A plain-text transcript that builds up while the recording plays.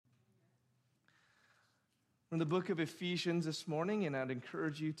We're in the book of Ephesians this morning, and I'd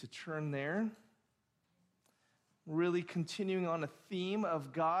encourage you to turn there. Really continuing on a theme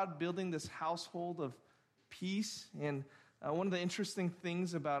of God building this household of peace. And one of the interesting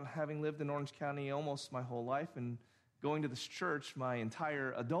things about having lived in Orange County almost my whole life and going to this church my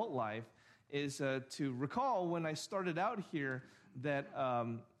entire adult life is to recall when I started out here that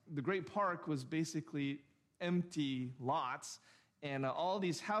the Great Park was basically empty lots, and all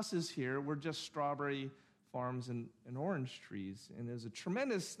these houses here were just strawberry farms and orange trees. And it was a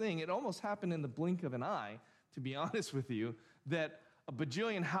tremendous thing. It almost happened in the blink of an eye, to be honest with you, that a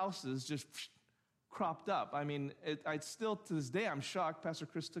bajillion houses just cropped up. I mean, I still, to this day, I'm shocked. Pastor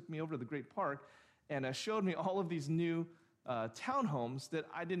Chris took me over to the Great Park and showed me all of these new townhomes that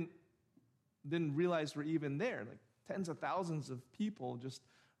I didn't realize were even there. Like tens of thousands of people just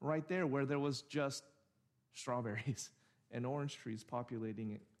right there where there was just strawberries and orange trees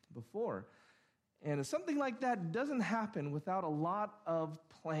populating it before. And something like that doesn't happen without a lot of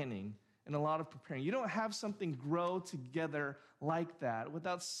planning and a lot of preparing. You don't have something grow together like that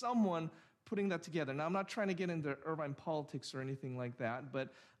without someone putting that together. Now, I'm not trying to get into Irvine politics or anything like that,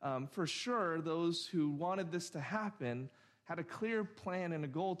 but for sure, those who wanted this to happen had a clear plan and a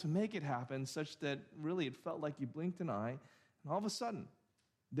goal to make it happen such that really it felt like you blinked an eye, and all of a sudden,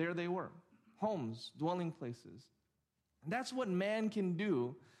 there they were, homes, dwelling places. And that's what man can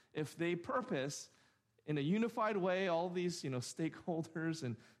do if they purpose in a unified way, all these stakeholders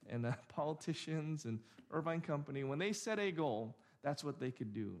and politicians and Irvine Company, when they set a goal, that's what they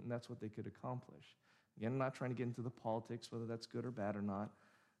could do, and that's what they could accomplish. Again, I'm not trying to get into the politics, whether that's good or bad or not,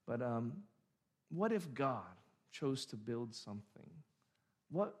 but what if God chose to build something?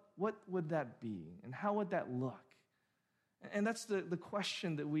 What would that be, and how would that look? And that's the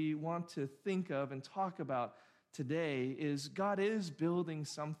question that we want to think of and talk about today is God is building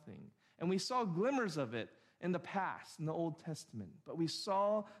something. And we saw glimmers of it in the past, in the Old Testament. But we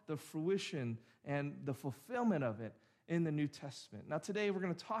saw the fruition and the fulfillment of it in the New Testament. Now today we're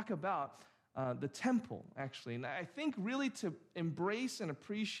going to talk about the temple, actually. And I think really to embrace and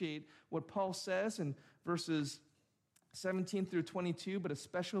appreciate what Paul says in verses 17 through 22, but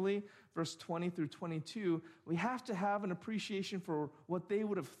especially verse 20 through 22, we have to have an appreciation for what they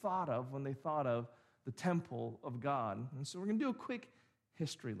would have thought of when they thought of the temple of God. And so we're going to do a quick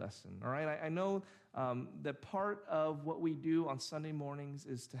history lesson, all right? I know that part of what we do on Sunday mornings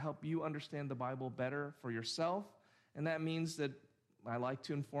is to help you understand the Bible better for yourself, and that means that I like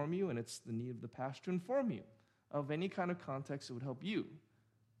to inform you, and it's the need of the pastor to inform you of any kind of context that would help you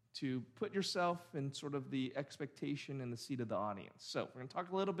to put yourself in sort of the expectation and the seat of the audience. So we're going to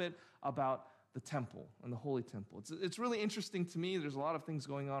talk a little bit about the temple and the Holy Temple. It's really interesting to me. There's a lot of things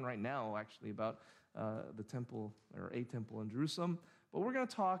going on right now, actually, about the temple or a temple in Jerusalem. But we're going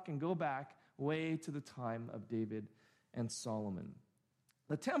to talk and go back way to the time of David and Solomon.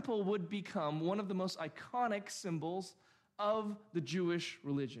 The temple would become one of the most iconic symbols of the Jewish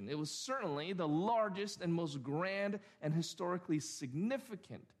religion. It was certainly the largest and most grand and historically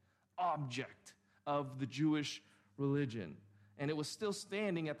significant object of the Jewish religion. And it was still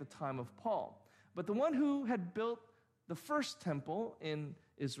standing at the time of Paul. But the one who had built the first temple in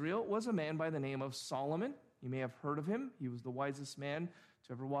Israel was a man by the name of Solomon. You may have heard of him. He was the wisest man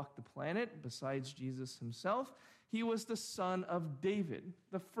to ever walk the planet besides Jesus himself. He was the son of David,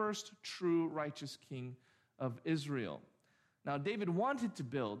 the first true righteous king of Israel. Now, David wanted to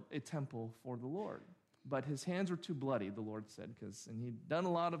build a temple for the Lord, but his hands were too bloody, the Lord said, and he'd done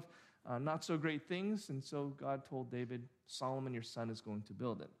a lot of not so great things, and so God told David, Solomon, your son, is going to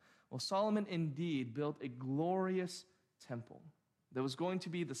build it. Well, Solomon indeed built a glorious temple that was going to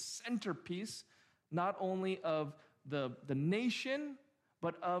be the centerpiece not only of the nation,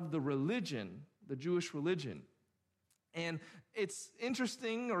 but of the religion, the Jewish religion. And it's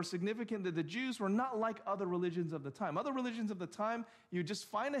interesting or significant that the Jews were not like other religions of the time. Other religions of the time, you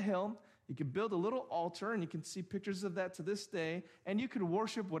just find a hill, you could build a little altar, and you can see pictures of that to this day, and you could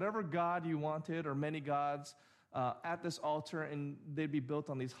worship whatever god you wanted or many gods at this altar, and they'd be built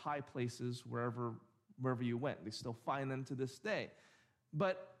on these high places wherever you went. They still find them to this day.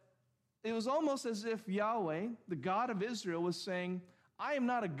 But it was almost as if Yahweh, the God of Israel, was saying, I am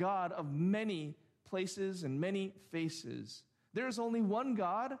not a God of many places and many faces. There is only one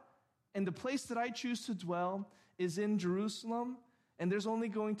God, and the place that I choose to dwell is in Jerusalem, and there's only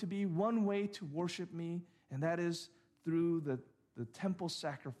going to be one way to worship me, and that is through the temple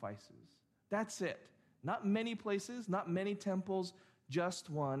sacrifices. That's it. Not many places, not many temples, just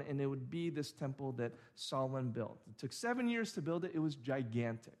one, and it would be this temple that Solomon built. It took 7 years to build it. It was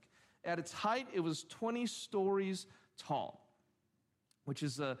gigantic. At its height, it was 20 stories tall. which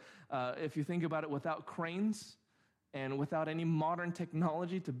is, if you think about it, without cranes and without any modern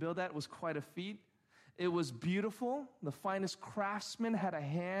technology to build that, was quite a feat. It was beautiful. The finest craftsmen had a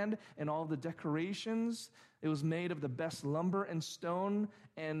hand in all the decorations. It was made of the best lumber and stone,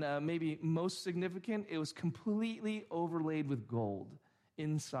 and maybe most significant, it was completely overlaid with gold,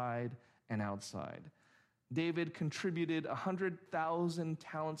 inside and outside. David contributed 100,000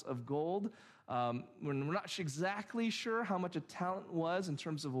 talents of gold. We're not exactly sure how much a talent was in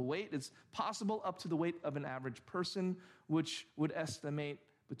terms of a weight. It's possible up to the weight of an average person, which would estimate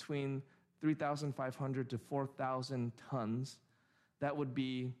between 3,500 to 4,000 tons. That would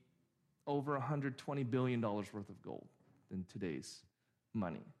be over $120 billion worth of gold in today's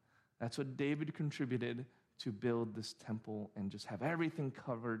money. That's what David contributed to build this temple and just have everything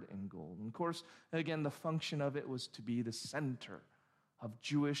covered in gold. And of course, again, the function of it was to be the center of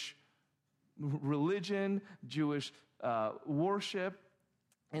Jewish religion, Jewish worship,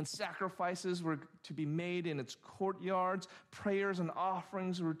 and sacrifices were to be made in its courtyards. Prayers and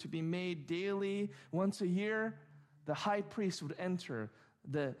offerings were to be made daily. Once a year, the high priest would enter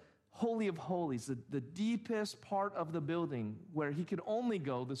the Holy of Holies, the deepest part of the building, where he could only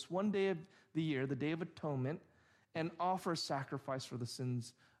go this one day of the year, the Day of Atonement, and offer sacrifice for the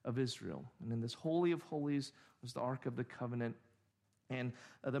sins of Israel. And in this Holy of Holies was the Ark of the Covenant and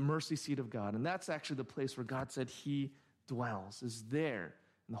the mercy seat of God. And that's actually the place where God said he dwells, is there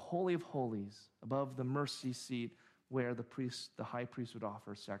in the Holy of Holies, above the mercy seat, where the high priest would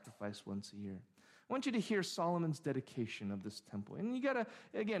offer sacrifice once a year. I want you to hear Solomon's dedication of this temple. And you gotta,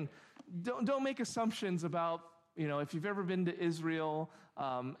 again, don't make assumptions about, if you've ever been to Israel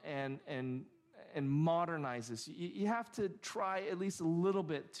and modernize this. You have to try at least a little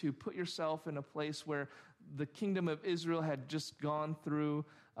bit to put yourself in a place where the kingdom of Israel had just gone through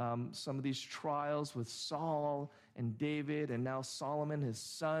some of these trials with Saul and David, and now Solomon, his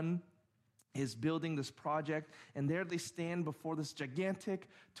son, is building this project. And there they stand before this gigantic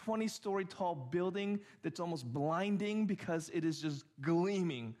 20-story tall building that's almost blinding because it is just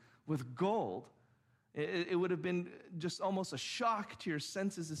gleaming with gold. It would have been just almost a shock to your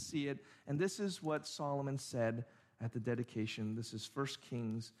senses to see it. And this is what Solomon said at the dedication. This is 1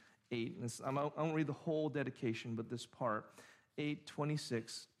 Kings 8. And I won't read the whole dedication, but this part,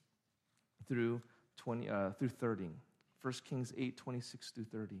 8:26 through 30. 1 Kings 8:26 through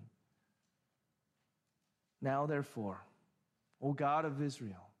 30. Now, therefore, O God of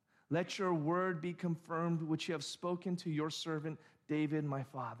Israel, let your word be confirmed, which you have spoken to your servant David, my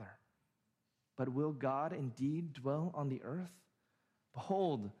father. But will God indeed dwell on the earth?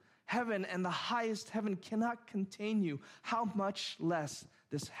 Behold, heaven and the highest heaven cannot contain you. How much less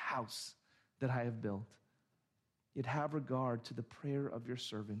this house that I have built? Yet have regard to the prayer of your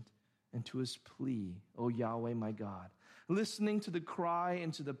servant and to his plea, O Yahweh, my God, listening to the cry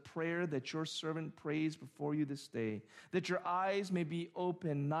and to the prayer that your servant prays before you this day, that your eyes may be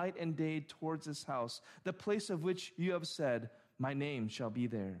open night and day towards this house, the place of which you have said, my name shall be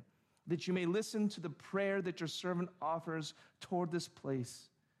there, that you may listen to the prayer that your servant offers toward this place,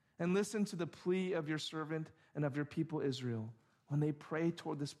 and listen to the plea of your servant and of your people Israel when they pray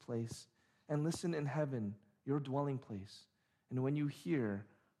toward this place, and listen in heaven, your dwelling place, and when you hear,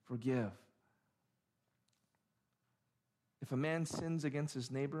 forgive. If a man sins against his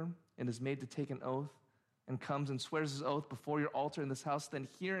neighbor and is made to take an oath and comes and swears his oath before your altar in this house, then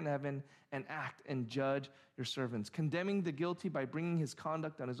hear in heaven and act and judge your servants, condemning the guilty by bringing his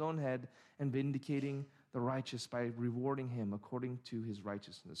conduct on his own head and vindicating the righteous by rewarding him according to his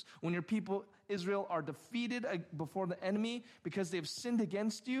righteousness. When your people Israel are defeated before the enemy because they have sinned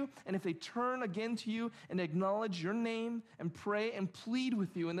against you, and if they turn again to you and acknowledge your name and pray and plead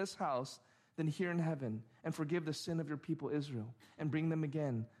with you in this house, then hear in heaven and forgive the sin of your people Israel and bring them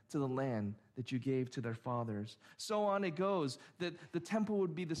again to the land that you gave to their fathers. So on it goes, that the temple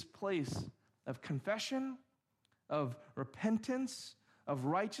would be this place of confession, of repentance, of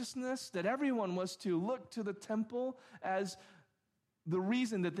righteousness, that everyone was to look to the temple as the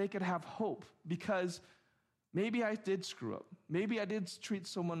reason that they could have hope, because maybe I did screw up. Maybe I did treat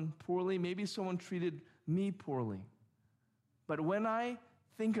someone poorly. Maybe someone treated me poorly. But when I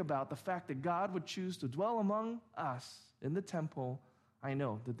think about the fact that God would choose to dwell among us in the temple, I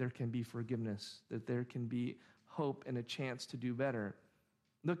know that there can be forgiveness, that there can be hope and a chance to do better.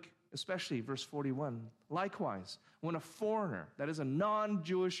 Look, especially verse 41. Likewise, when a foreigner, that is a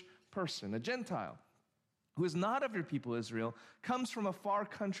non-Jewish person, a Gentile, who is not of your people Israel, comes from a far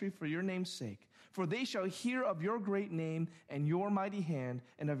country for your name's sake, for they shall hear of your great name and your mighty hand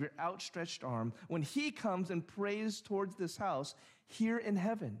and of your outstretched arm. When he comes and prays towards this house, here in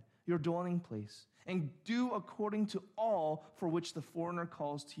heaven, your dwelling place, and do according to all for which the foreigner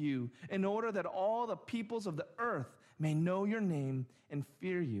calls to you, in order that all the peoples of the earth may know your name and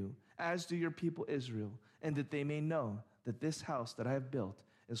fear you, as do your people Israel, and that they may know that this house that I have built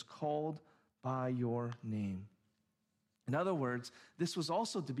is called by your name. In other words, this was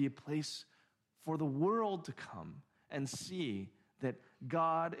also to be a place for the world to come and see that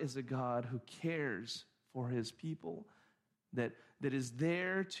God is a God who cares for his people, that is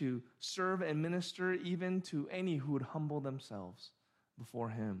there to serve and minister even to any who would humble themselves before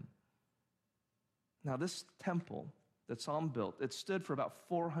him. Now, this temple that Solomon built, it stood for about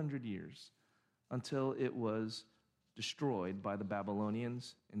 400 years until it was destroyed by the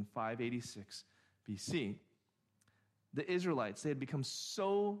Babylonians in 586 BC. The Israelites, they had become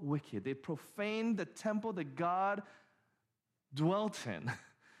so wicked. They profaned the temple that God dwelt in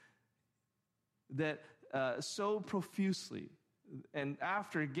that so profusely, and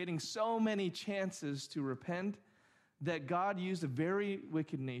after getting so many chances to repent, that God used a very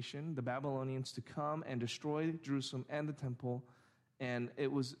wicked nation, the Babylonians, to come and destroy Jerusalem and the temple, and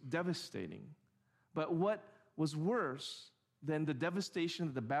it was devastating. But what was worse than the devastation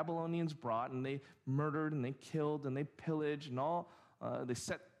that the Babylonians brought, and they murdered and they killed and they pillaged and all, they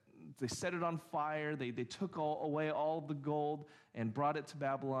set it on fire, they took away all the gold and brought it to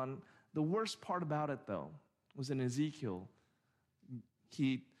Babylon. The worst part about it, though, was in Ezekiel.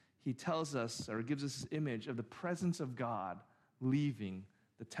 He tells us, or gives us this image of the presence of God leaving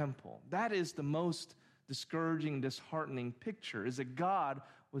the temple. That is the most discouraging, disheartening picture, is that God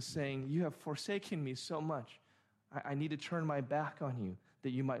was saying, you have forsaken me so much. I need to turn my back on you that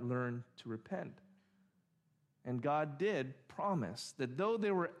you might learn to repent. And God did promise that though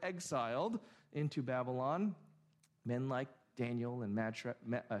they were exiled into Babylon, men like Daniel and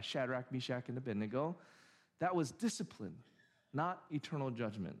Shadrach, Meshach, and Abednego, that was discipline, not eternal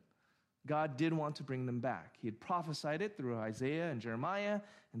judgment. God did want to bring them back. He had prophesied it through Isaiah and Jeremiah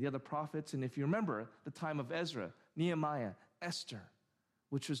and the other prophets. And if you remember the time of Ezra, Nehemiah, Esther,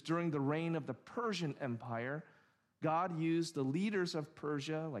 which was during the reign of the Persian Empire, God used the leaders of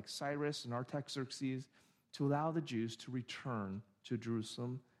Persia, like Cyrus and Artaxerxes, to allow the Jews to return to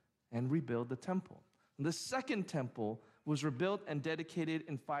Jerusalem and rebuild the temple. And the second temple was rebuilt and dedicated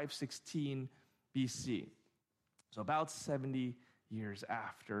in 516 BC, so about 70 years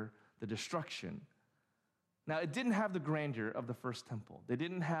after the destruction. Now, it didn't have the grandeur of the first temple. They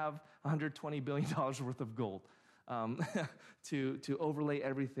didn't have $120 billion worth of gold to overlay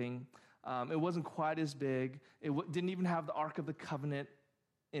everything. It wasn't quite as big. It didn't even have the Ark of the Covenant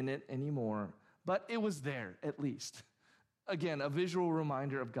in it anymore. But it was there, at least. Again, a visual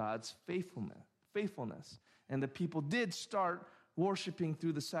reminder of God's faithfulness. And the people did start worshiping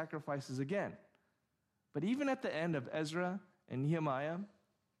through the sacrifices again. But even at the end of Ezra and Nehemiah,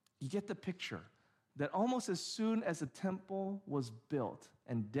 you get the picture that almost as soon as the temple was built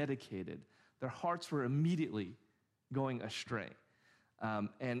and dedicated, their hearts were immediately going astray.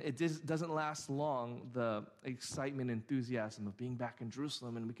 And it doesn't last long, the excitement, enthusiasm of being back in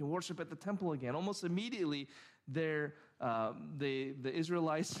Jerusalem, and we can worship at the temple again. Almost immediately, the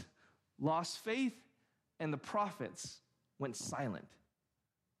Israelites lost faith, and the prophets went silent.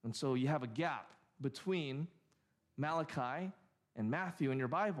 And so you have a gap between Malachi and Matthew in your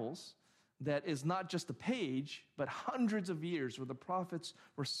Bibles that is not just a page, but hundreds of years where the prophets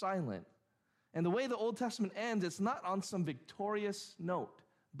were silent. And the way the Old Testament ends, it's not on some victorious note,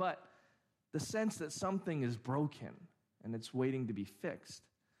 but the sense that something is broken and it's waiting to be fixed.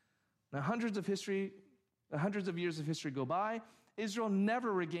 Now, hundreds of years of history go by. Israel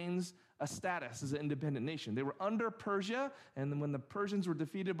never regains a status as an independent nation. They were under Persia, and then when the Persians were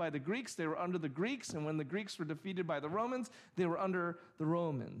defeated by the Greeks, they were under the Greeks, and when the Greeks were defeated by the Romans, they were under the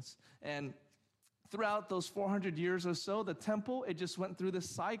Romans. And throughout those 400 years or so, the temple, it just went through this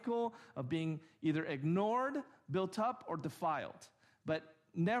cycle of being either ignored, built up, or defiled, but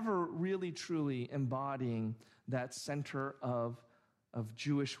never really truly embodying that center of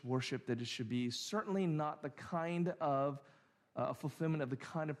Jewish worship that it should be. Certainly not the kind of fulfillment of the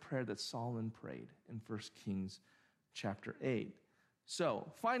kind of prayer that Solomon prayed in 1 Kings chapter 8.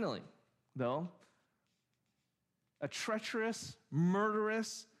 So, finally, though, a treacherous,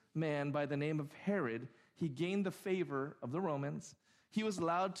 murderous man by the name of Herod, he gained the favor of the Romans. He was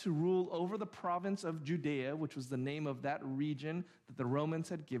allowed to rule over the province of Judea, which was the name of that region that the Romans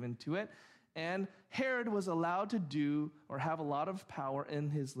had given to it. And Herod was allowed to do or have a lot of power in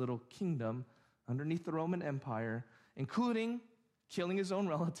his little kingdom underneath the Roman Empire, including killing his own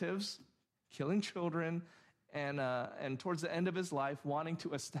relatives, killing children, and towards the end of his life, wanting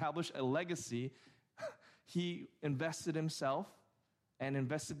to establish a legacy, he invested himself and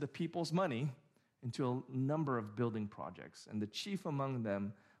invested the people's money into a number of building projects, and the chief among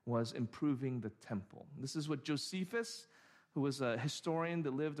them was improving the temple. This is what Josephus, who was a historian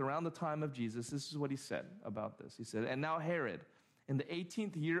that lived around the time of Jesus, this is what he said about this. He said, "And now Herod, in the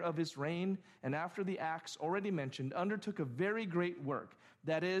 18th year of his reign, and after the acts already mentioned, undertook a very great work,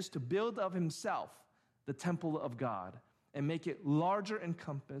 that is, to build of himself the temple of God, and make it larger in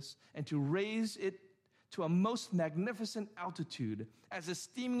compass, and to raise it to a most magnificent altitude, as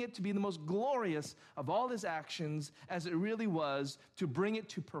esteeming it to be the most glorious of all his actions, as it really was, to bring it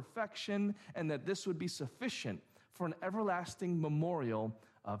to perfection, and that this would be sufficient for an everlasting memorial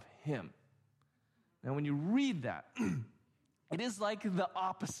of him." Now, when you read that, it is like the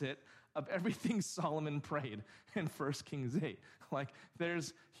opposite of everything Solomon prayed in 1 Kings 8. Like,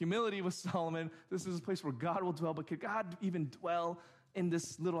 there's humility with Solomon. This is a place where God will dwell, but could God even dwell in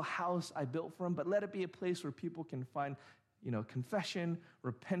this little house I built for him? But let it be a place where people can find, confession,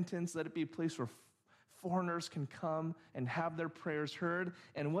 repentance. Let it be a place where foreigners can come and have their prayers heard.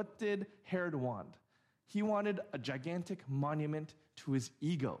 And what did Herod want? He wanted a gigantic monument to his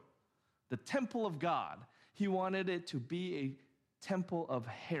ego. The temple of God. He wanted it to be a temple of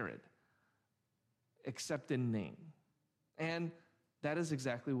Herod, except in name. And that is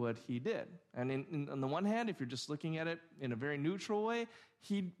exactly what he did. And on the one hand, if you're just looking at it in a very neutral way,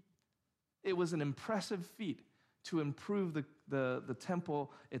 it was an impressive feat to improve the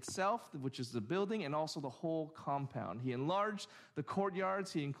temple itself, which is the building, and also the whole compound. He enlarged the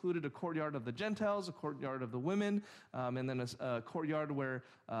courtyards. He included a courtyard of the Gentiles, a courtyard of the women, and then a courtyard where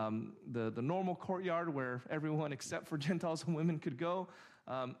the normal courtyard where everyone except for Gentiles and women could go.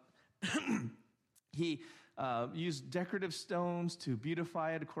 He used decorative stones to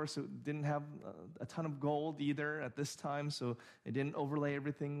beautify it. Of course, it didn't have a ton of gold either at this time, so it didn't overlay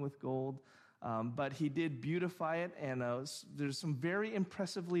everything with gold. But he did beautify it, and there's some very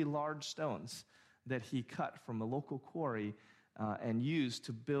impressively large stones that he cut from a local quarry and used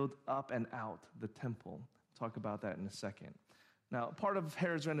to build up and out the temple. We'll talk about that in a second. Now, part of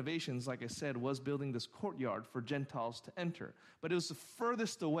Herod's renovations, like I said, was building this courtyard for Gentiles to enter. But it was the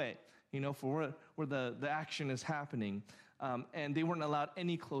furthest away, for where the action is happening. And they weren't allowed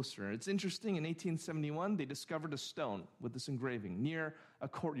any closer. It's interesting, in 1871, they discovered a stone with this engraving near a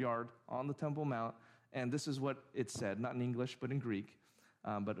courtyard on the Temple Mount. And this is what it said, not in English, but in Greek,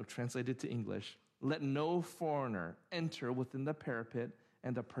 but translated to English. "Let no foreigner enter within the parapet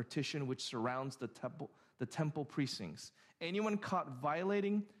and the partition which surrounds the temple precincts. Anyone caught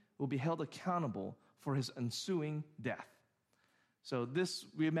violating will be held accountable for his ensuing death." So this,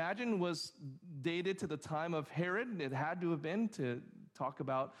 we imagine, was dated to the time of Herod. It had to have been to talk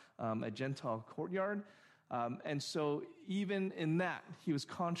about a Gentile courtyard. And so even in that, he was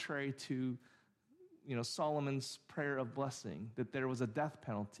contrary to Solomon's prayer of blessing, that there was a death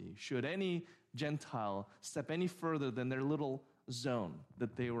penalty should any Gentile step any further than their little zone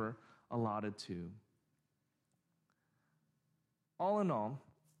that they were allotted to. All in all,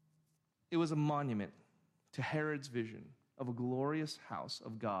 it was a monument to Herod's vision of a glorious house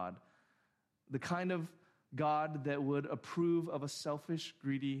of God, the kind of God that would approve of a selfish,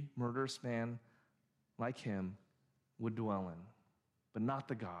 greedy, murderous man like him would dwell in, but not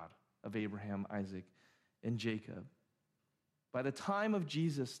the God of Abraham, Isaac, and Jacob. By the time of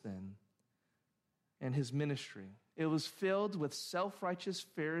Jesus then and his ministry, it was filled with self-righteous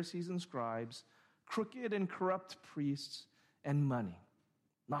Pharisees and scribes, crooked and corrupt priests, and money.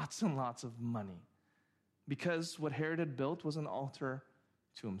 Lots and lots of money. Because what Herod had built was an altar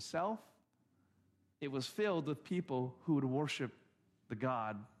to himself, it was filled with people who would worship the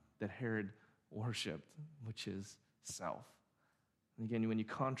God that Herod worshipped, which is self. And again, when you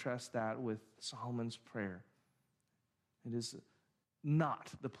contrast that with Solomon's prayer, it is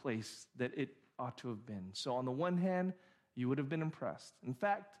not the place that it ought to have been. So on the one hand, you would have been impressed. In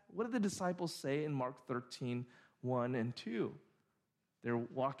fact, what did the disciples say in Mark 13, 1 and 2? They're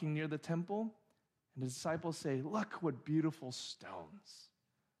walking near the temple, and the disciples say, "Look what beautiful stones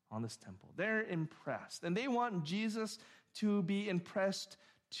on this temple." They're impressed, and they want Jesus to be impressed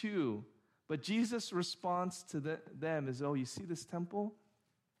too. But Jesus' response to them is, "Oh, you see this temple?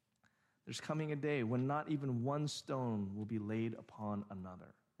 There's coming a day when not even one stone will be laid upon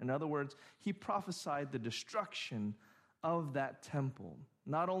another." In other words, he prophesied the destruction of that temple.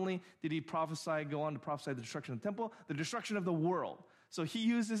 Not only did he go on to prophesy the destruction of the temple, the destruction of the world. So he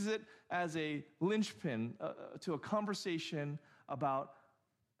uses it as a linchpin to a conversation about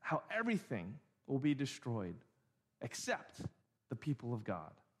how everything will be destroyed except the people of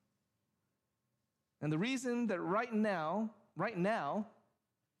God. And the reason that right now,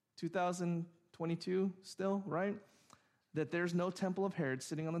 2022 still, right? that there's no temple of Herod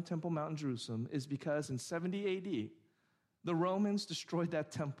sitting on the Temple Mount in Jerusalem is because in 70 AD, the Romans destroyed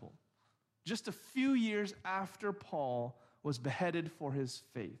that temple just a few years after Paul was beheaded for his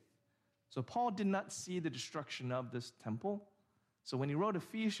faith. So Paul did not see the destruction of this temple. So when he wrote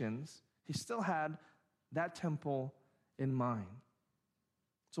Ephesians, he still had that temple in mind.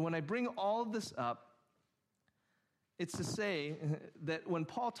 So when I bring all of this up, it's to say that when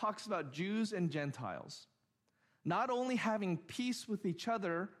Paul talks about Jews and Gentiles, not only having peace with each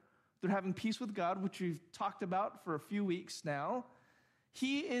other, they're having peace with God, which we've talked about for a few weeks now.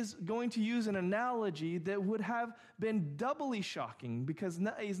 He is going to use an analogy that would have been doubly shocking because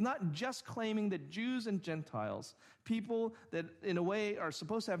he's not just claiming that Jews and Gentiles, people that in a way are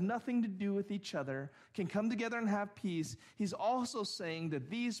supposed to have nothing to do with each other, can come together and have peace. He's also saying that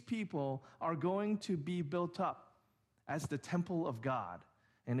these people are going to be built up as the temple of God.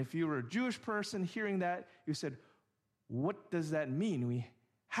 And if you were a Jewish person hearing that, you said, what does that mean? We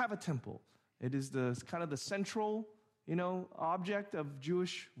have a temple. It is the kind of the central object of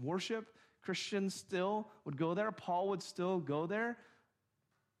Jewish worship. Christians still would go there. Paul would still go there.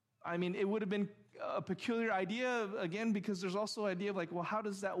 I mean, it would have been a peculiar idea, again, because there's also an idea of like, well, how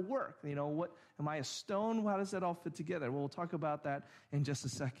does that work? What am I a stone? How does that all fit together? Well, we'll talk about that in just a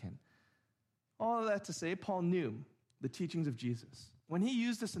second. All of that to say, Paul knew the teachings of Jesus. When he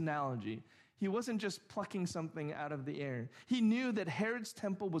used this analogy, he wasn't just plucking something out of the air. He knew that Herod's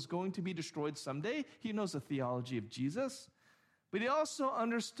temple was going to be destroyed someday. He knows the theology of Jesus. But he also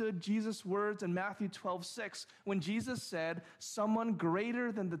understood Jesus' words in Matthew 12:6 when Jesus said, someone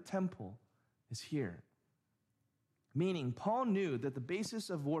greater than the temple is here. Meaning, Paul knew that the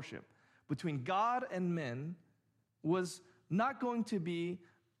basis of worship between God and men was not going to be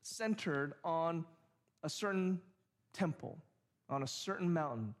centered on a certain temple, on a certain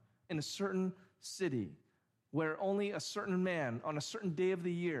mountain, in a certain city, where only a certain man on a certain day of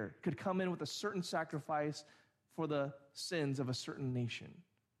the year could come in with a certain sacrifice for the sins of a certain nation.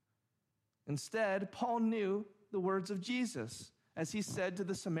 Instead, Paul knew the words of Jesus, as he said to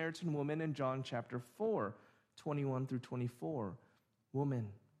the Samaritan woman in John chapter 4, 21 through 24, woman,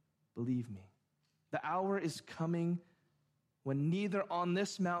 believe me, the hour is coming when neither on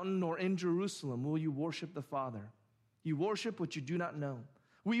this mountain nor in Jerusalem will you worship the Father. You worship what you do not know.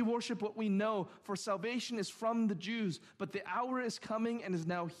 We worship what we know, for salvation is from the Jews. But the hour is coming and is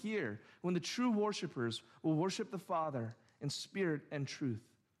now here when the true worshipers will worship the Father in spirit and truth.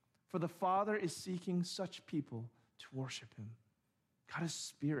 For the Father is seeking such people to worship him. God is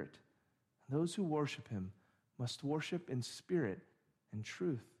spirit, and those who worship him must worship in spirit and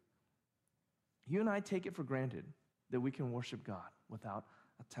truth. You and I take it for granted that we can worship God without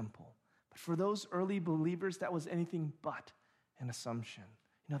a temple. But for those early believers, that was anything but an assumption.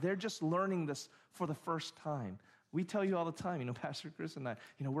 They're just learning this for the first time. We tell you all the time, Pastor Chris and I,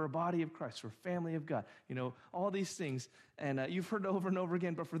 we're a body of Christ, we're a family of God, all these things. And you've heard it over and over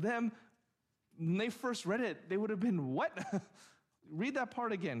again. But for them, when they first read it, they would have been, what? Read that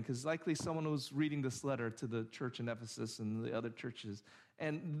part again, because likely someone was reading this letter to the church in Ephesus and the other churches.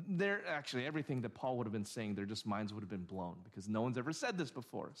 And they're actually, everything that Paul would have been saying, their just minds would have been blown, because no one's ever said this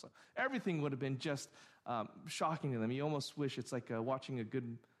before. So everything would have been just shocking to them. You almost wish it's like watching a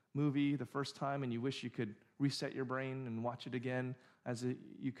good movie the first time, and you wish you could reset your brain and watch it again as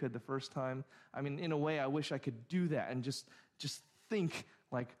you could the first time. I mean, in a way, I wish I could do that and just think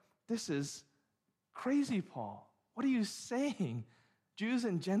like, this is crazy, Paul. What are you saying? Jews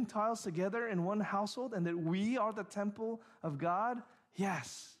and Gentiles together in one household, and that we are the temple of God?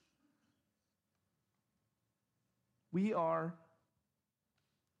 Yes. We are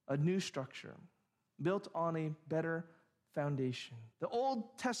a new structure built on a better foundation. The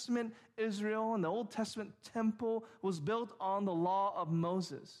Old Testament Israel and the Old Testament temple was built on the law of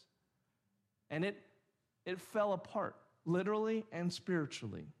Moses. And it fell apart, literally and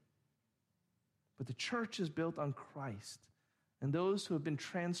spiritually. But the church is built on Christ, and those who have been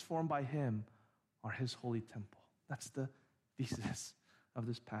transformed by him are his holy temple. That's the thesis of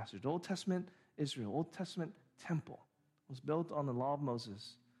this passage. The Old Testament Israel, Old Testament temple was built on the law of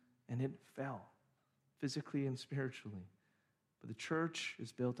Moses, and it fell physically and spiritually. But the church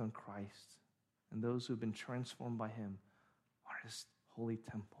is built on Christ, and those who have been transformed by him are his holy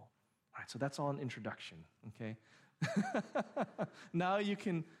temple. All right, so that's all an introduction, okay? Now you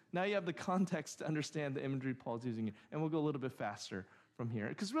have the context to understand the imagery Paul's using here, and we'll go a little bit faster from here.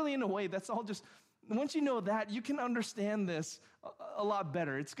 Because really, in a way, that's all just, once you know that, you can understand this a lot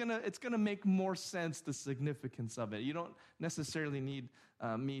better. It's gonna make more sense, the significance of it. You don't necessarily need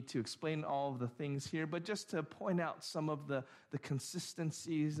me to explain all of the things here, but just to point out some of the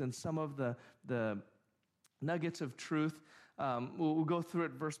consistencies and some of the nuggets of truth. We'll go through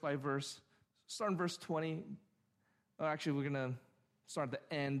it verse by verse. Start in verse 20. Actually, we're going to start at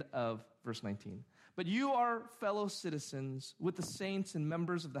the end of verse 19. But you are fellow citizens with the saints and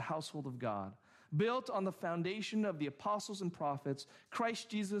members of the household of God, built on the foundation of the apostles and prophets, Christ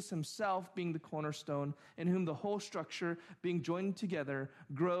Jesus himself being the cornerstone, in whom the whole structure, being joined together,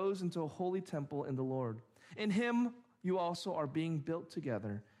 grows into a holy temple in the Lord. In him you also are being built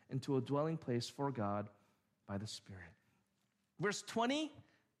together into a dwelling place for God by the Spirit. Verse 20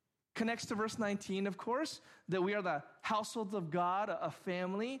 connects to verse 19, of course, that we are the household of God, a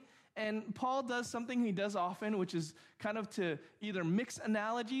family. And Paul does something he does often, which is kind of to either mix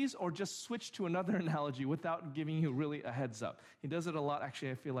analogies or just switch to another analogy without giving you really a heads up. He does it a lot.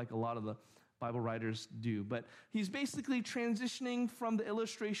 Actually, I feel like a lot of the Bible writers do. But he's basically transitioning from the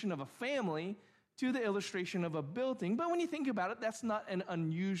illustration of a family to the illustration of a building. But when you think about it, that's not an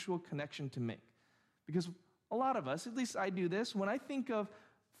unusual connection to make. Because a lot of us, at least I do this, when I think of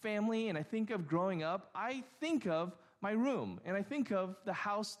family and I think of growing up, I think of my room, and I think of the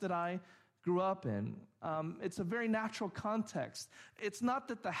house that I grew up in. It's a very natural context. It's not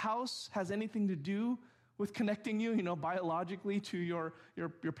that the house has anything to do with connecting you, biologically to your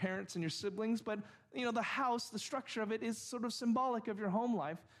parents and your siblings, but, the house, the structure of it is sort of symbolic of your home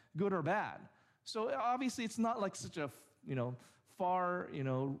life, good or bad. So obviously it's not like such a, far,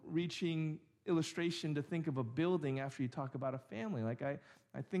 reaching illustration to think of a building after you talk about a family. Like I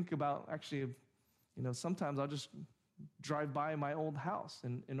think about actually, sometimes I'll just drive by my old house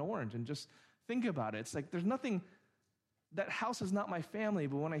in Orange and just think about it. It's like there's nothing, that house is not my family,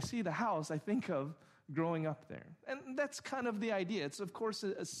 but when I see the house, I think of growing up there. And that's kind of the idea. It's, of course,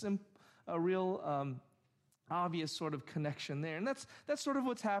 a real obvious sort of connection there. And that's sort of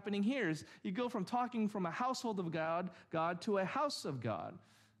what's happening here is you go from talking from a household of God to a house of God.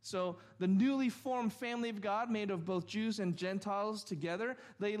 So the newly formed family of God, made of both Jews and Gentiles together,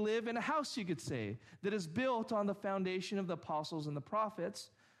 they live in a house, you could say, that is built on the foundation of the apostles and the prophets.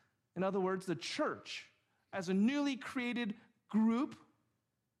 In other words, the church, as a newly created group,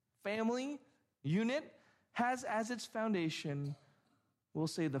 family, unit, has as its foundation, we'll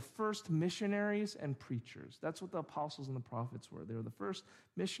say, the first missionaries and preachers. That's what the apostles and the prophets were. They were the first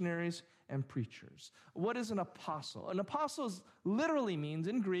missionaries and preachers. What is an apostle? An apostle literally means,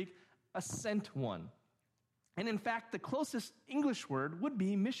 in Greek, a sent one. And in fact, the closest English word would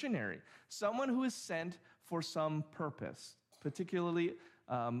be missionary, someone who is sent for some purpose, particularly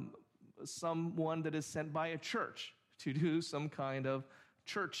someone that is sent by a church to do some kind of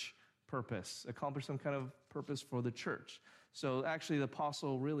church purpose, accomplish some kind of purpose for the church. So actually the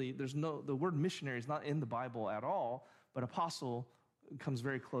apostle really, the word missionary is not in the Bible at all, but apostle comes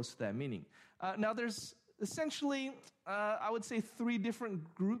very close to that meaning. Now there's essentially, I would say, 3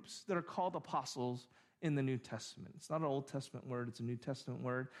 different groups that are called apostles in the New Testament. It's not an Old Testament word, it's a New Testament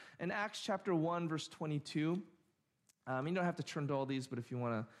word. In Acts chapter 1, verse 22, you don't have to turn to all these, but if you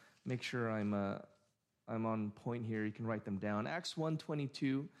want to make sure I'm on point here, you can write them down. Acts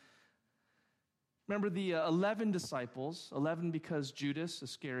 1:22. Remember the 11 disciples, 11 because Judas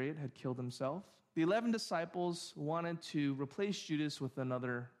Iscariot had killed himself. The 11 disciples wanted to replace Judas with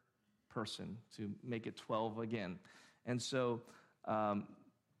another person to make it 12 again. And so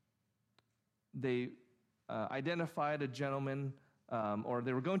they identified a gentleman, or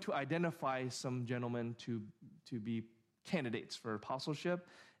they were going to identify some gentlemen to be candidates for apostleship.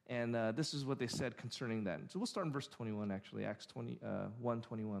 And this is what they said concerning that. So we'll start in verse 21, actually, Acts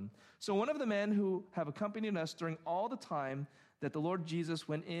 1:21. So one of the men who have accompanied us during all the time that the Lord Jesus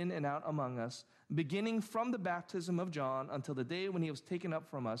went in and out among us, beginning from the baptism of John until the day when he was taken up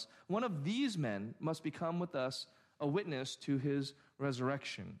from us, one of these men must become with us a witness to his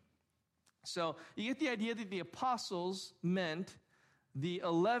resurrection. So you get the idea that the apostles meant the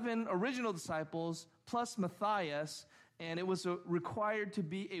 11 original disciples plus Matthias, and it was required to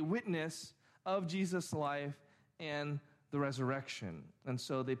be a witness of Jesus' life and the resurrection. And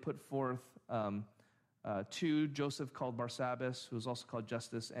so they put forth 2, Joseph called Barsabbas, who was also called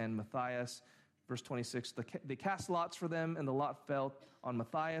Justus, and Matthias. Verse 26, they cast lots for them, and the lot fell on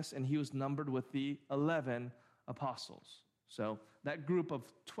Matthias, and he was numbered with the 11 apostles. So that group of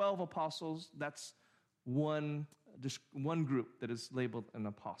 12 apostles, that's one group that is labeled an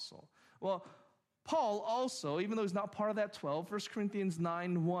apostle. Well, Paul also, even though he's not part of that 12, 1 Corinthians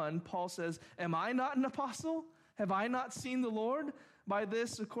 9:1, Paul says, am I not an apostle? Have I not seen the Lord? By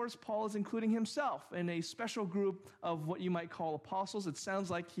this, of course, Paul is including himself in a special group of what you might call apostles. It sounds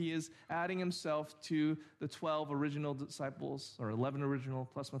like he is adding himself to the 12 original disciples, or 11 original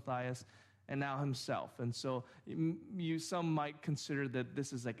plus Matthias, and now himself. And so some might consider that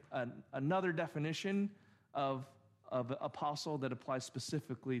this is like another definition of apostle that applies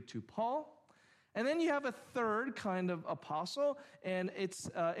specifically to Paul. And then you have a third kind of apostle, and it's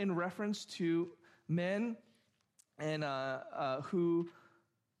in reference to men and who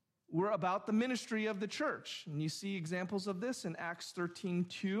were about the ministry of the church. And you see examples of this in Acts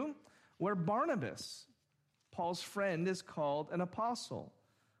 13:2, where Barnabas, Paul's friend, is called an apostle.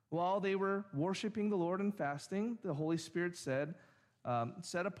 While they were worshiping the Lord and fasting, the Holy Spirit said,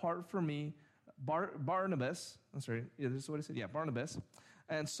 set apart for me Barnabas, I'm sorry, this is what it said, Barnabas,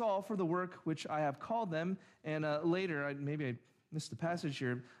 and Saul for the work which I have called them. And later, maybe I missed the passage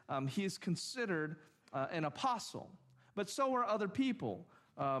here, he is considered an apostle. But so are other people.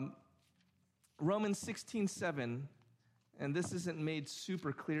 Romans 16:7, and this isn't made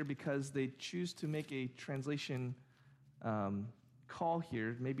super clear because they choose to make a translation call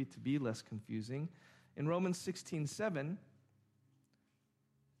here, maybe to be less confusing. In Romans 16:7,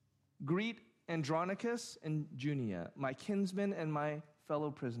 greet Andronicus and Junia, my kinsmen and my fellow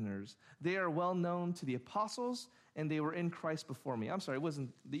prisoners. They are well known to the apostles, and they were in Christ before me. I'm sorry, it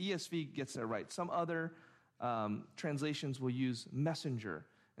wasn't, the ESV gets that right. Some other translations will use messenger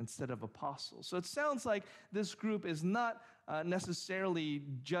instead of apostle. So it sounds like this group is not necessarily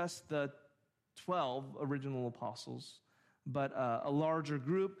just the 12 original apostles, but a larger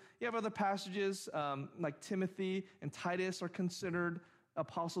group. You have other passages like Timothy and Titus are considered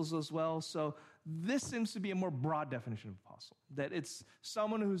apostles as well. So this seems to be a more broad definition of apostle, that it's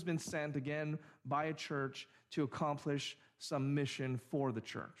someone who's been sent again by a church to accomplish some mission for the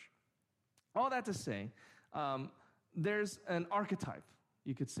church. All that to say, there's an archetype,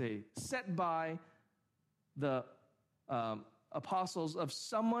 you could say, set by the apostles of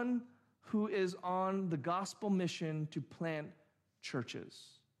someone who is on the gospel mission to plant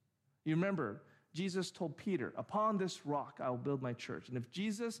churches. You remember, Jesus told Peter, upon this rock I will build my church. And if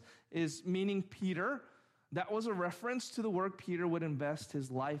Jesus is meaning Peter, that was a reference to the work Peter would invest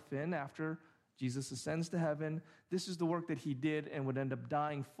his life in after Jesus ascends to heaven. This is the work that he did and would end up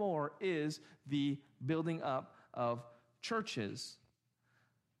dying for, is the building up of churches.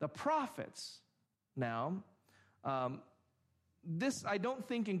 The prophets, now, this I don't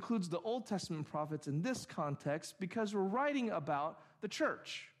think includes the Old Testament prophets in this context, because we're writing about the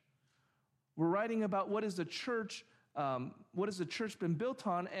church. We're writing about what is the church been built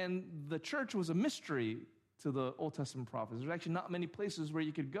on, and the church was a mystery to the Old Testament prophets. There's actually not many places where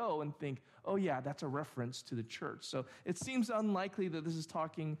you could go and think, oh yeah, that's a reference to the church. So it seems unlikely that this is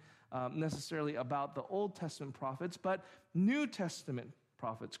talking necessarily about the Old Testament prophets, but New Testament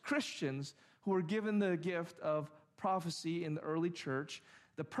prophets, Christians who were given the gift of prophecy in the early church,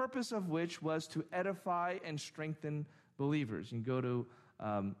 the purpose of which was to edify and strengthen believers. You can go to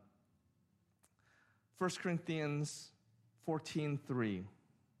 1 Corinthians 14:3.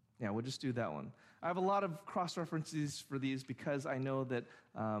 Yeah, we'll just do that one. I have a lot of cross-references for these because I know that,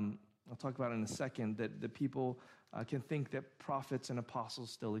 I'll talk about it in a second, that the people can think that prophets and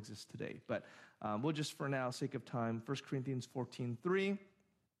apostles still exist today. But we'll just, for now, sake of time, 1 Corinthians 14:3.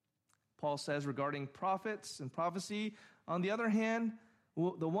 Paul says regarding prophets and prophecy, on the other hand,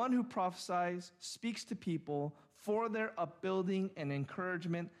 the one who prophesies speaks to people for their upbuilding and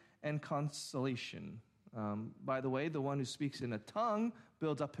encouragement and consolation. By the way, the one who speaks in a tongue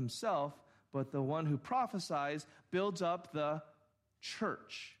builds up himself, but the one who prophesies builds up the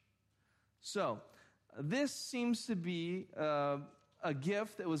church. So, this seems to be a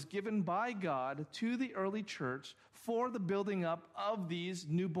gift that was given by God to the early church for the building up of these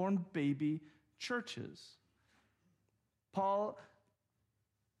newborn baby churches. Paul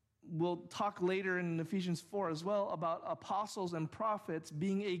will talk later in Ephesians 4 as well about apostles and prophets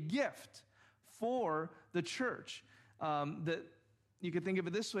being a gift for the church. That you could think of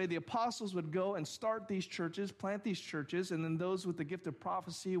it this way: the apostles would go and start these churches, plant these churches, and then those with the gift of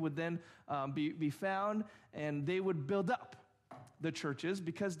prophecy would then be found, and they would build up the churches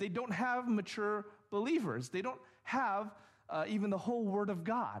because they don't have mature believers. They don't have even the whole Word of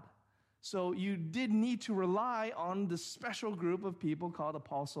God. So you did need to rely on this special group of people called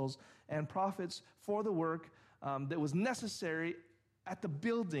apostles and prophets for the work that was necessary at the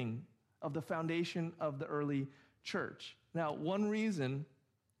building of the foundation of the early church. Now, one reason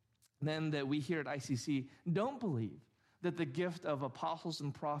then that we here at ICC don't believe that the gift of apostles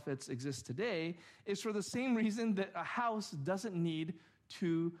and prophets exists today is for the same reason that a house doesn't need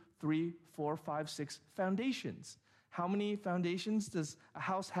 2, 3, 4, 5, 6 foundations. How many foundations does a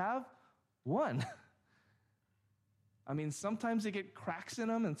house have? 1. I mean, sometimes they get cracks in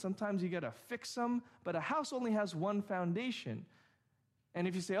them, and sometimes you got to fix them, but a house only has 1 foundation. And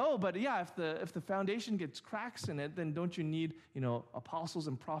if you say, oh, but yeah, if the foundation gets cracks in it, then don't you need, apostles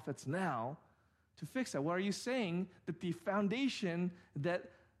and prophets now to fix that? Well, are you saying that the foundation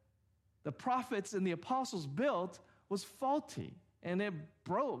that the prophets and the apostles built was faulty and it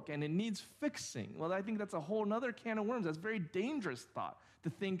broke and it needs fixing? Well, I think that's a whole other can of worms. That's a very dangerous thought to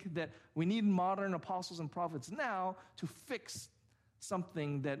think that we need modern apostles and prophets now to fix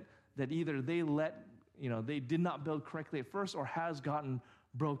something that either they did not build correctly at first or has gotten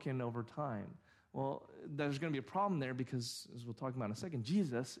broken over time. Well, there's going to be a problem there because, as we'll talk about in a second,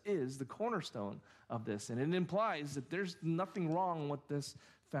 Jesus is the cornerstone of this, and it implies that there's nothing wrong with this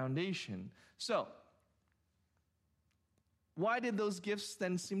foundation. So, why did those gifts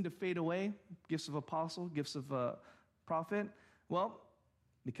then seem to fade away? Gifts of apostle, gifts of prophet? Well,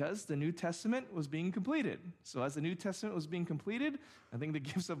 because the New Testament was being completed. So as the New Testament was being completed, I think the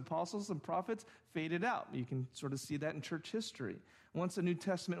gifts of apostles and prophets faded out. You can sort of see that in church history. Once the New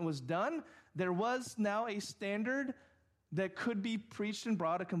Testament was done, there was now a standard that could be preached and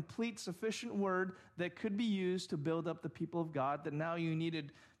brought, a complete, sufficient word that could be used to build up the people of God, that now you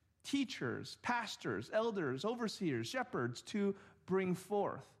needed teachers, pastors, elders, overseers, shepherds to bring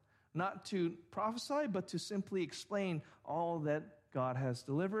forth. Not to prophesy, but to simply explain all that God has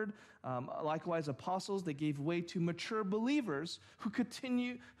delivered. Likewise, apostles, they gave way to mature believers who could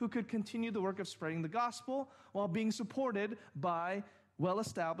continue the work of spreading the gospel while being supported by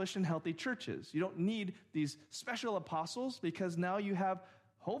well-established and healthy churches. You don't need these special apostles because now you have,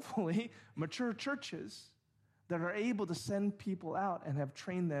 hopefully, mature churches that are able to send people out and have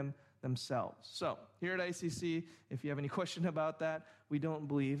trained them themselves. So, here at ICC, if you have any question about that, we don't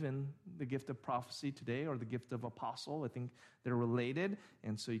believe in the gift of prophecy today or the gift of apostle. I think they're related,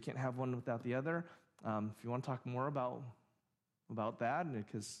 and so you can't have one without the other. If you want to talk more about that,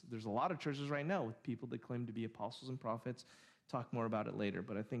 because there's a lot of churches right now with people that claim to be apostles and prophets, talk more about it later.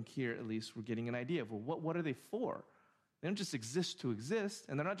 But I think here, at least, we're getting an idea of, well, what are they for? They don't just exist to exist,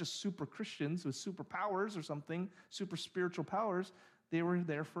 and they're not just super Christians with superpowers or something, super spiritual powers. They were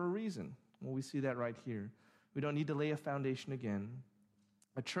there for a reason. Well, we see that right here. We don't need to lay a foundation again.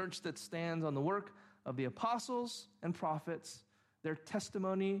 A church that stands on the work of the apostles and prophets, their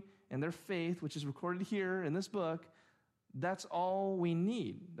testimony and their faith, which is recorded here in this book, that's all we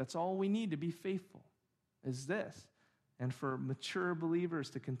need. That's all we need to be faithful, is this. And for mature believers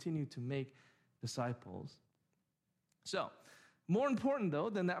to continue to make disciples. So, more important, though,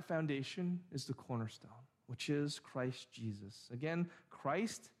 than that foundation is the cornerstone, which is Christ Jesus. Again,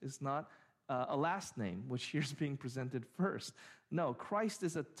 Christ is not a last name, which here is being presented first. No, Christ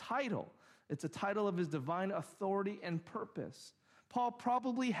is a title. It's a title of his divine authority and purpose. Paul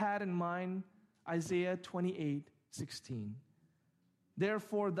probably had in mind Isaiah 28:16.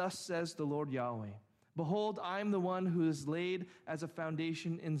 Therefore, thus says the Lord Yahweh, behold, I am the one who is laid as a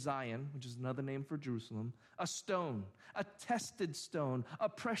foundation in Zion, which is another name for Jerusalem, a stone, a tested stone, a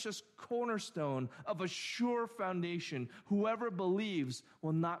precious cornerstone of a sure foundation. Whoever believes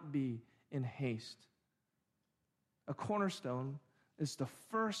will not be in haste. A cornerstone is the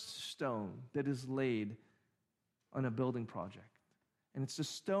first stone that is laid on a building project. And it's the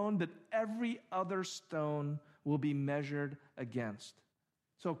stone that every other stone will be measured against.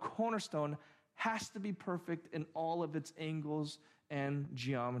 So a cornerstone has to be perfect in all of its angles and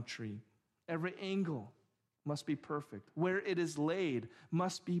geometry. Every angle must be perfect. Where it is laid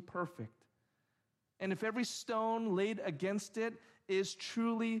must be perfect. And if every stone laid against it is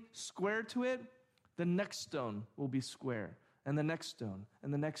truly square to it, the next stone will be square, and the next stone,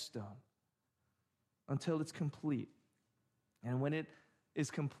 and the next stone, until it's complete. And when it is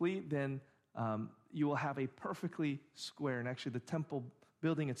complete, then you will have a perfectly square, and actually the temple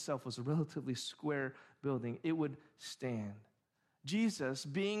building itself was a relatively square building. It would stand. Jesus,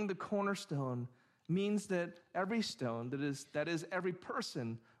 being the cornerstone, means that every stone, that is every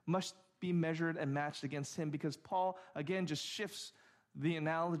person, must be measured and matched against him, because Paul, again, just shifts the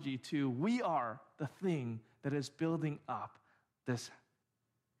analogy to we are the thing that is building up this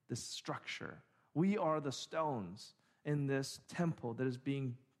structure. We are the stones in this temple that is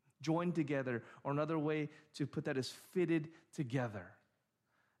being joined together, or another way to put that is fitted together.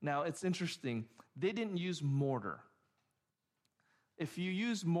 Now, it's interesting. They didn't use mortar. If you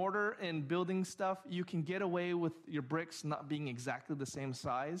use mortar in building stuff, you can get away with your bricks not being exactly the same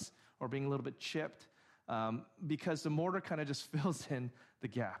size or being a little bit chipped, because the mortar kind of just fills in the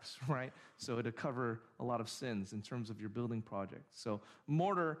gaps, right? So it'll cover a lot of sins in terms of your building project. So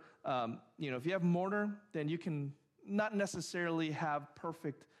mortar, if you have mortar, then you can not necessarily have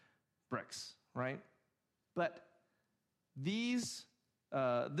perfect bricks, right? But this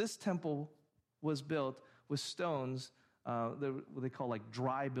temple was built with stones what they call like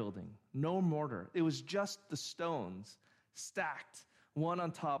dry building, no mortar. It was just the stones stacked one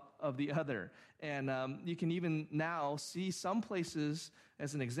on top of the other. And you can even now see some places,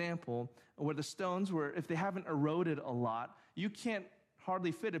 as an example, where the stones were, if they haven't eroded a lot, you can't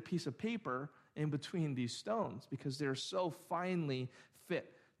hardly fit a piece of paper in between these stones because they're so finely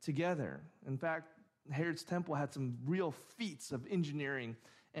fit together. In fact, Herod's temple had some real feats of engineering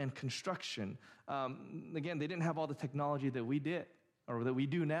and construction. Again, they didn't have all the technology that we did or that we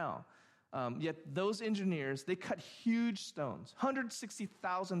do now. Yet those engineers, they cut huge stones,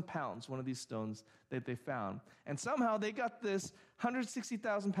 160,000 pounds, one of these stones that they found. And somehow they got this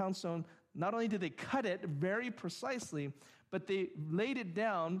 160,000 pound stone. Not only did they cut it very precisely, but they laid it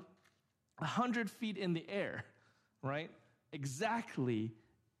down 100 feet in the air, right? Exactly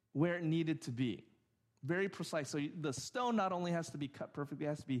where it needed to be. Very precise. So the stone not only has to be cut perfectly, it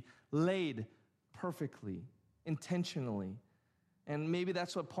has to be laid perfectly, intentionally. And maybe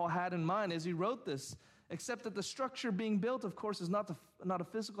that's what Paul had in mind as he wrote this, except that the structure being built, of course, is not a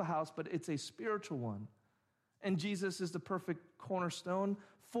physical house, but it's a spiritual one. And Jesus is the perfect cornerstone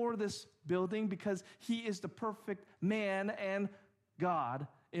for this building because he is the perfect man and God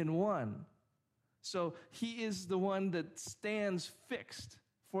in one. So he is the one that stands fixed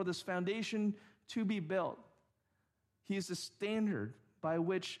for this foundation to be built. He is the standard by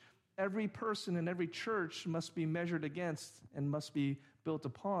which every person in every church must be measured against and must be built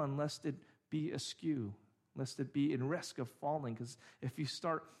upon, lest it be askew, lest it be in risk of falling. Because if you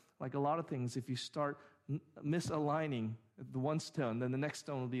start, like a lot of things, if you start misaligning the one stone, then the next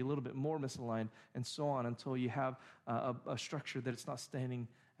stone will be a little bit more misaligned, and so on until you have a structure that it's not standing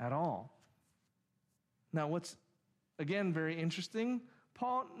at all. Now, what's, again, very interesting,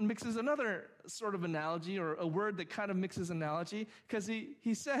 Paul mixes another sort of analogy, or a word that kind of mixes analogy, because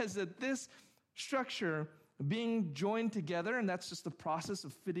he says that this structure being joined together, and that's just the process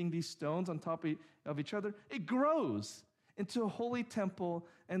of fitting these stones on top of each other, it grows into a holy temple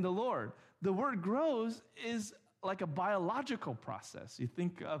in the Lord. The word grows is like a biological process. You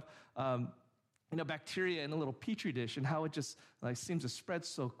think of bacteria in a little petri dish and how it just seems to spread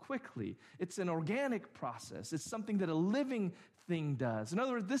so quickly. It's an organic process. It's something that a living thing does. In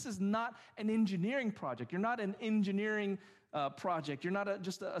other words, this is not an engineering project. You're not an engineering project. You're not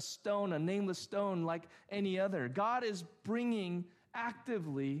just a stone, a nameless stone like any other. God is bringing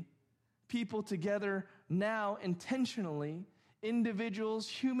actively people together now intentionally, individuals,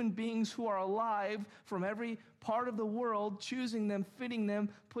 human beings who are alive from every part of the world, choosing them, fitting them,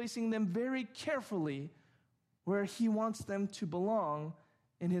 placing them very carefully where he wants them to belong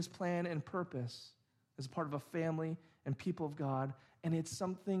in his plan and purpose as part of a family and people of God. And it's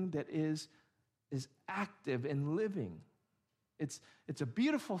something that is active and living. It's a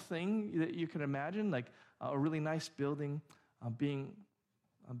beautiful thing that you can imagine, like a really nice building being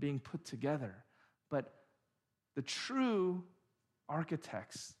put together. But the true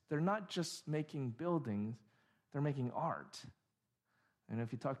architects, they're not just making buildings, they're making art. And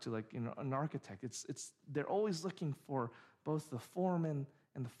if you talk to an architect, they're always looking for both the form and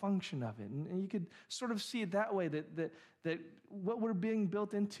the function of it. And you could sort of see it that way, that what we're being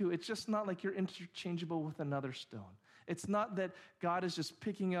built into, it's just not like you're interchangeable with another stone. It's not that God is just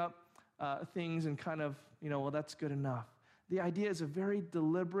picking up things and kind of, well, that's good enough. The idea is a very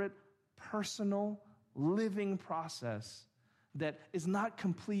deliberate, personal, living process that is not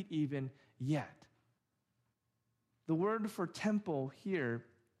complete even yet. The word for temple here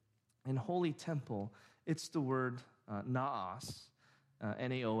in holy temple, it's the word naos,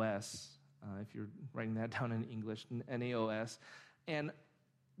 N-A-O-S, if you're writing that down in English, N-A-O-S. And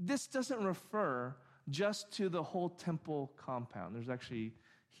this doesn't refer just to the whole temple compound. There's actually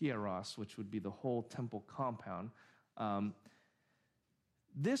hieros, which would be the whole temple compound.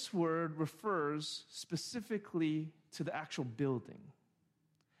 This word refers specifically to the actual building.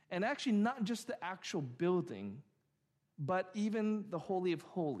 And actually not just the actual building, but even the Holy of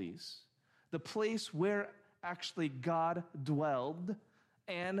Holies, the place where actually God dwelled,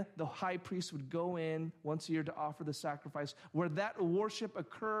 and the high priest would go in once a year to offer the sacrifice, where that worship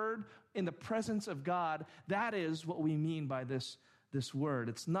occurred in the presence of God. That is what we mean by this word.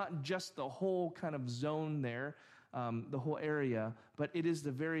 It's not just the whole kind of zone there, the whole area, but it is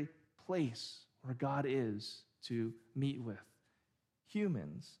the very place where God is to meet with.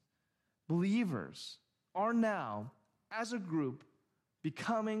 Humans, believers, are now, as a group,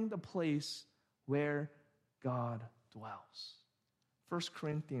 becoming the place where God dwells. 1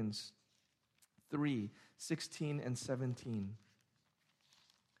 Corinthians 3:16 and 17.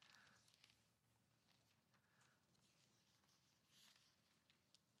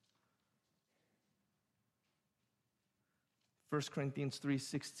 First Corinthians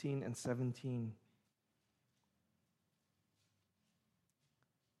 3:16 and 17.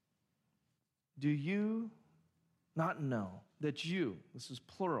 Do you not know that you, this is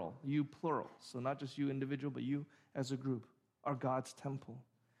plural, you plural, so not just you individual, but you as a group, are God's temple,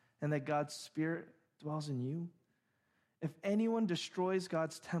 and that God's Spirit dwells in you? If anyone destroys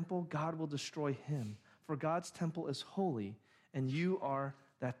God's temple, God will destroy him. For God's temple is holy, and you are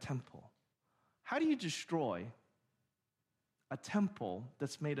that temple. How do you destroy a temple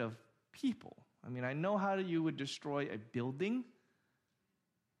that's made of people? I mean, I know how you would destroy a building,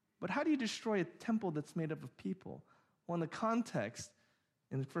 but how do you destroy a temple that's made up of people? Well, in the context,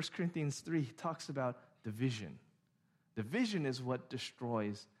 in 1 Corinthians 3, he talks about division. Division is what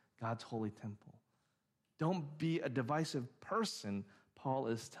destroys God's holy temple. Don't be a divisive person, Paul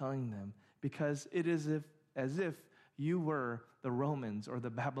is telling them, because it is as if you were the Romans or the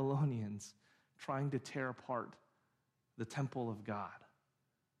Babylonians trying to tear apart the temple of God.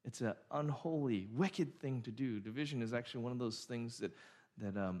 It's an unholy, wicked thing to do. Division is actually one of those things that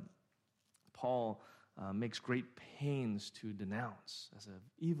Paul makes great pains to denounce as an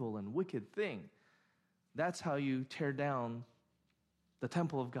evil and wicked thing. That's how you tear down the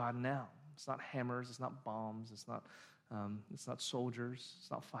temple of God now. It's not hammers, it's not bombs, it's not soldiers,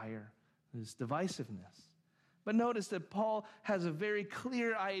 it's not fire. It's divisiveness. But notice that Paul has a very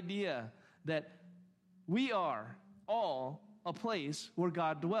clear idea that we are all a place where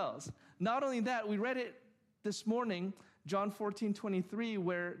God dwells. Not only that, we read it this morning, John 14:23,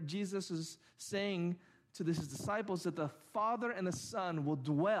 where Jesus is saying to his disciples that the Father and the Son will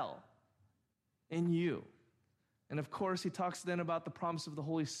dwell in you. And of course, he talks then about the promise of the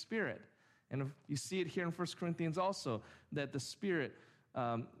Holy Spirit. And you see it here in 1 Corinthians also, that the Spirit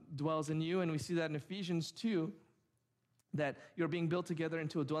dwells in you. And we see that in Ephesians 2, that you're being built together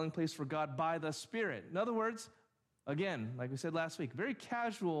into a dwelling place for God by the Spirit. In other words, again, like we said last week, very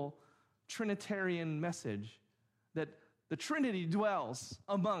casual Trinitarian message that the Trinity dwells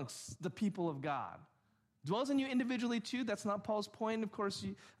amongst the people of God. Dwells in you individually too. That's not Paul's point. Of course,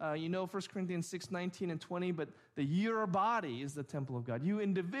 you know 1 Corinthians 6:19 and 20, but your body is the temple of God. You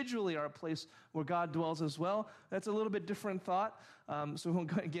individually are a place where God dwells as well. That's a little bit different thought, so we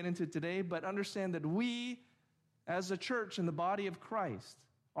won't get into it today, but understand that we, as a church in the body of Christ,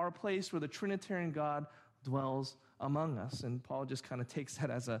 are a place where the Trinitarian God dwells among us. And Paul just kind of takes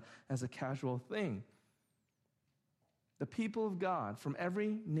that as a casual thing. The people of God from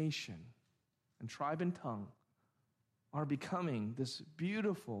every nation and tribe and tongue are becoming this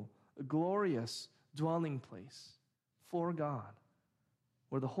beautiful, glorious dwelling place for God,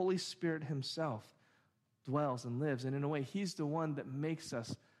 where the Holy Spirit himself dwells and lives. And in a way, he's the one that makes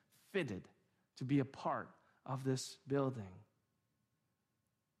us fitted to be a part of this building.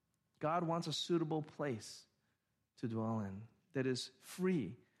 God wants a suitable place to dwell in that is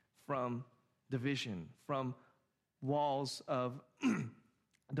free from division, from walls of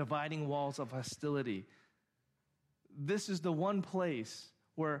dividing walls of hostility. This is the one place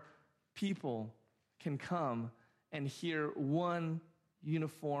where people can come and hear one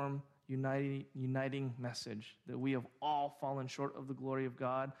uniform, uniting message that we have all fallen short of the glory of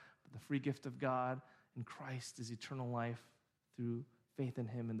God, but the free gift of God in Christ is eternal life through faith in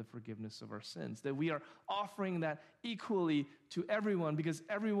him and the forgiveness of our sins. That we are offering that equally to everyone because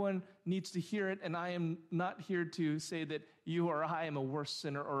everyone needs to hear it, and I am not here to say that you or I am a worse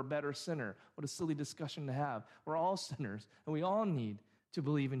sinner or a better sinner. What a silly discussion to have. We're all sinners, and we all need to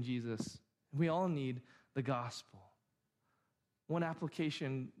believe in Jesus. We all need the gospel. One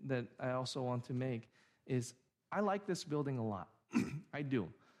application that I also want to make is I like this building a lot. I do.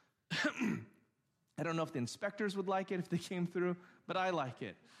 I don't know if the inspectors would like it if they came through, but I like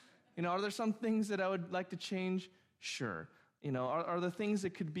it. You know, are there some things that I would like to change? Sure. You know, are there things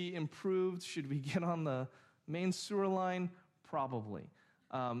that could be improved? Should we get on the main sewer line? Probably.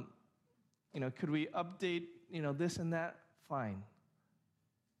 You know, could we update, you know, this and that? Fine.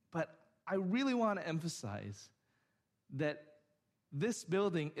 But I really want to emphasize that this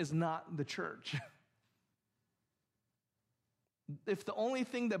building is not the church. If the only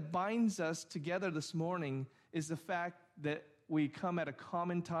thing that binds us together this morning is the fact that we come at a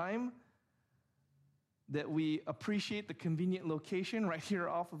common time, that we appreciate the convenient location right here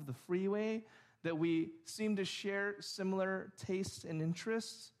off of the freeway, that we seem to share similar tastes and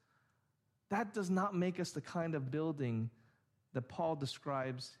interests, that does not make us the kind of building that Paul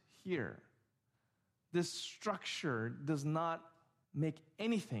describes here. This structure does not make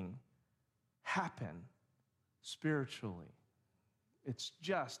anything happen spiritually. It's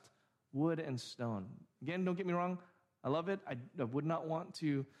just wood and stone. Again, don't get me wrong. I love it. I would not want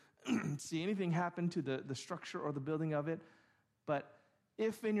to see anything happen to the structure or the building of it. But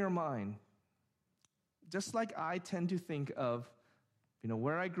if in your mind, just like I tend to think of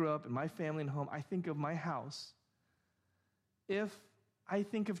where I grew up in my family and home, I think of my house. If I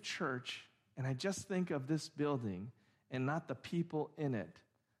think of church and I just think of this building and not the people in it,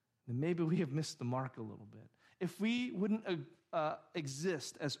 then maybe we have missed the mark a little bit. If we wouldn't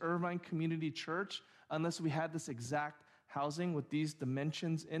exist as Irvine Community Church unless we had this exact housing with these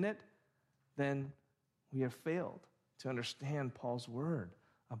dimensions in it, then we have failed to understand Paul's word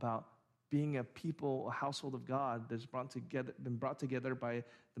about being a people, a household of God that's been brought together by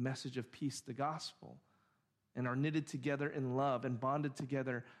the message of peace, the gospel, and are knitted together in love and bonded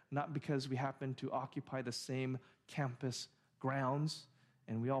together, not because we happen to occupy the same campus grounds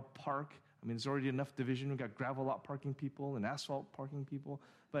and we all park. There's already enough division. We've got gravel lot parking people and asphalt parking people.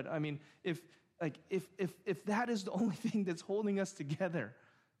 But if that is the only thing that's holding us together,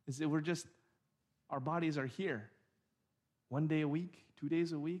 is that our bodies are here 1 day a week, 2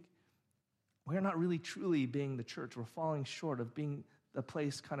 days a week, we're not really truly being the church. We're falling short of being the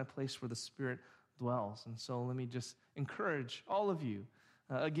kind of place where the Spirit dwells. And so let me just encourage all of you,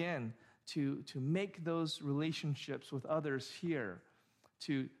 again, to make those relationships with others here,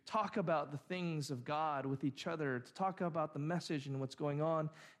 to talk about the things of God with each other, to talk about the message and what's going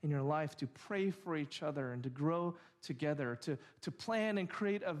on in your life, to pray for each other and to grow together, to plan and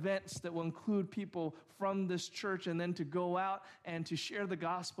create events that will include people from this church, and then to go out and to share the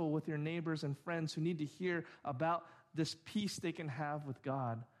gospel with your neighbors and friends who need to hear about this peace they can have with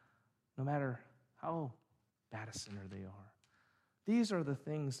God, no matter how bad a sinner they are. These are the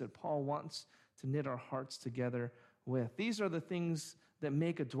things that Paul wants to knit our hearts together with. These are the things that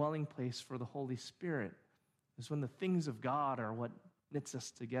make a dwelling place for the Holy Spirit, is when the things of God are what knits us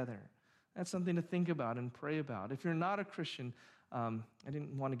together. That's something to think about and pray about. If you're not a Christian, I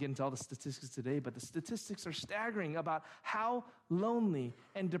didn't want to get into all the statistics today, but the statistics are staggering about how lonely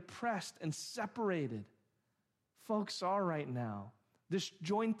and depressed and separated folks are right now,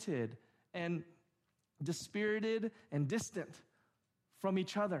 disjointed and dispirited and distant from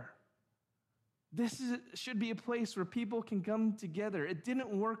each other. This should be a place where people can come together. It didn't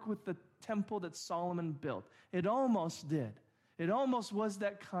work with the temple that Solomon built. It almost did. It almost was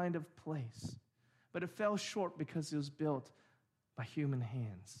that kind of place. But it fell short because it was built by human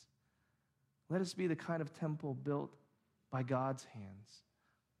hands. Let us be the kind of temple built by God's hands,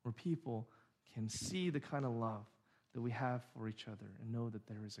 where people can see the kind of love that we have for each other and know that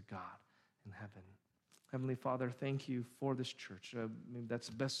there is a God in heaven. Heavenly Father, thank you for this church. Maybe that's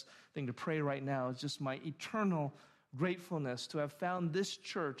the best thing to pray right now, is just my eternal gratefulness to have found this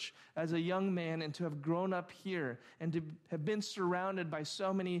church as a young man and to have grown up here and to have been surrounded by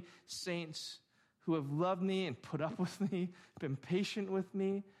so many saints who have loved me and put up with me, been patient with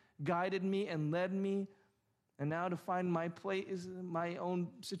me, guided me and led me. And now to find my place, my own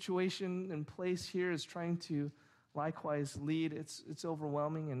situation and place here is trying to likewise lead. It's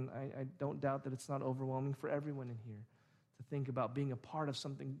overwhelming, and I don't doubt that it's not overwhelming for everyone in here to think about being a part of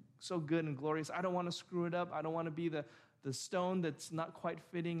something so good and glorious. I don't want to screw it up. I don't want to be the stone that's not quite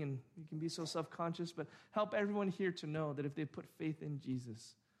fitting, and you can be so self-conscious, but help everyone here to know that if they put faith in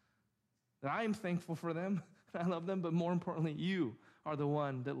Jesus, that I am thankful for them, and I love them, but more importantly, you are the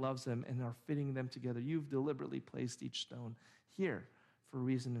one that loves them and are fitting them together. You've deliberately placed each stone here for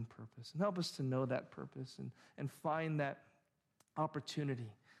reason and purpose. And help us to know that purpose and find that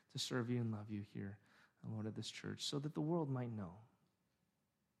opportunity to serve you and love you here, Lord, at this church, so that the world might know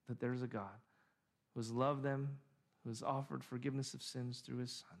that there's a God who has loved them, who has offered forgiveness of sins through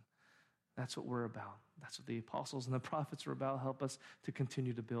his Son. That's what we're about. That's what the apostles and the prophets were about. Help us to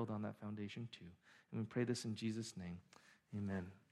continue to build on that foundation too. And we pray this in Jesus' name. Amen.